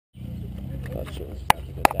shit was about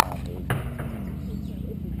to go down, dude.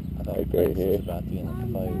 I thought Right Rex here. was about to be in the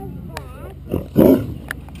fight.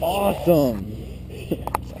 Awesome! I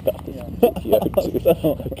got this video, dude. I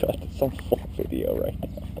got this on full video right now.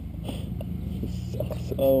 This is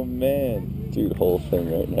awesome. Oh man. Dude, whole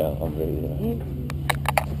thing right now on video.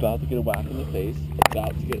 It's about to get a whack in the face. About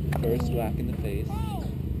to get the first whack in the face.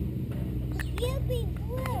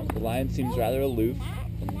 The lion seems rather aloof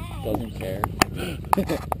and doesn't care.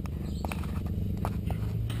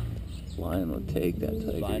 Lion would take that The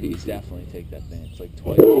tiger lion would easy. definitely take that thing. It's like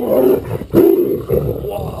twice. What?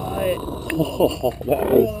 Oh,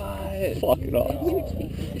 that was fucking awesome.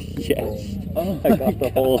 Yes. Oh I got the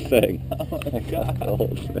whole thing. Oh I my got the god.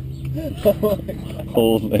 whole thing. Oh my god.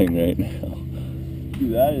 Whole thing right now.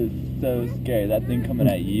 Dude, that is so scary. That thing coming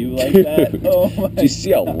at you like Dude, that. Oh my do you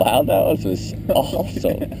see how god. loud that was? It was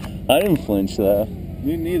awesome. I didn't flinch though.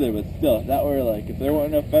 Me neither, but still, if that were like, if there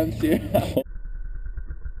weren't no fence here.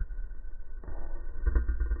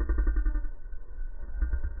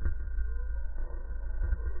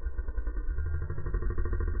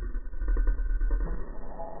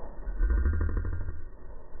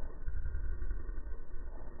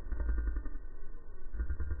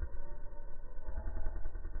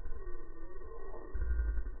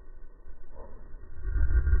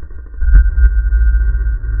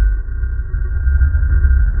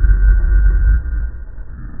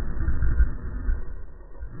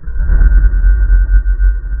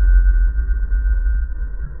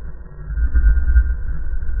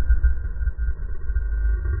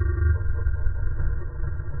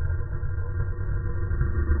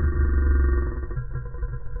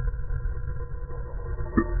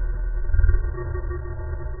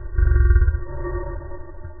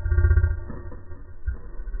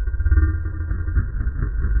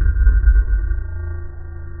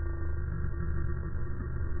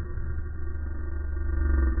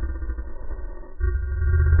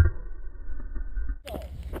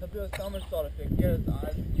 He'll do a somersault if he can get his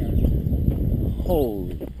eyes together.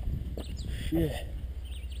 Holy shit.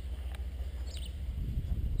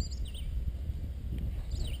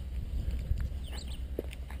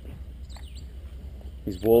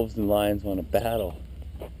 These wolves and lions want to battle.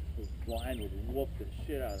 This lion would whoop the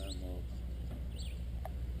shit out of them wolves.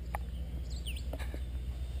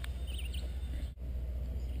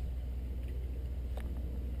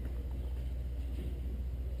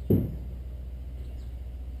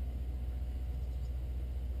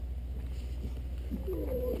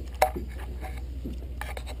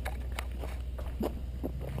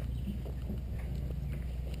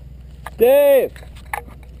 Dave!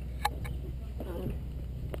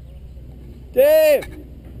 Dave!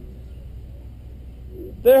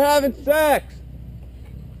 They're having sex!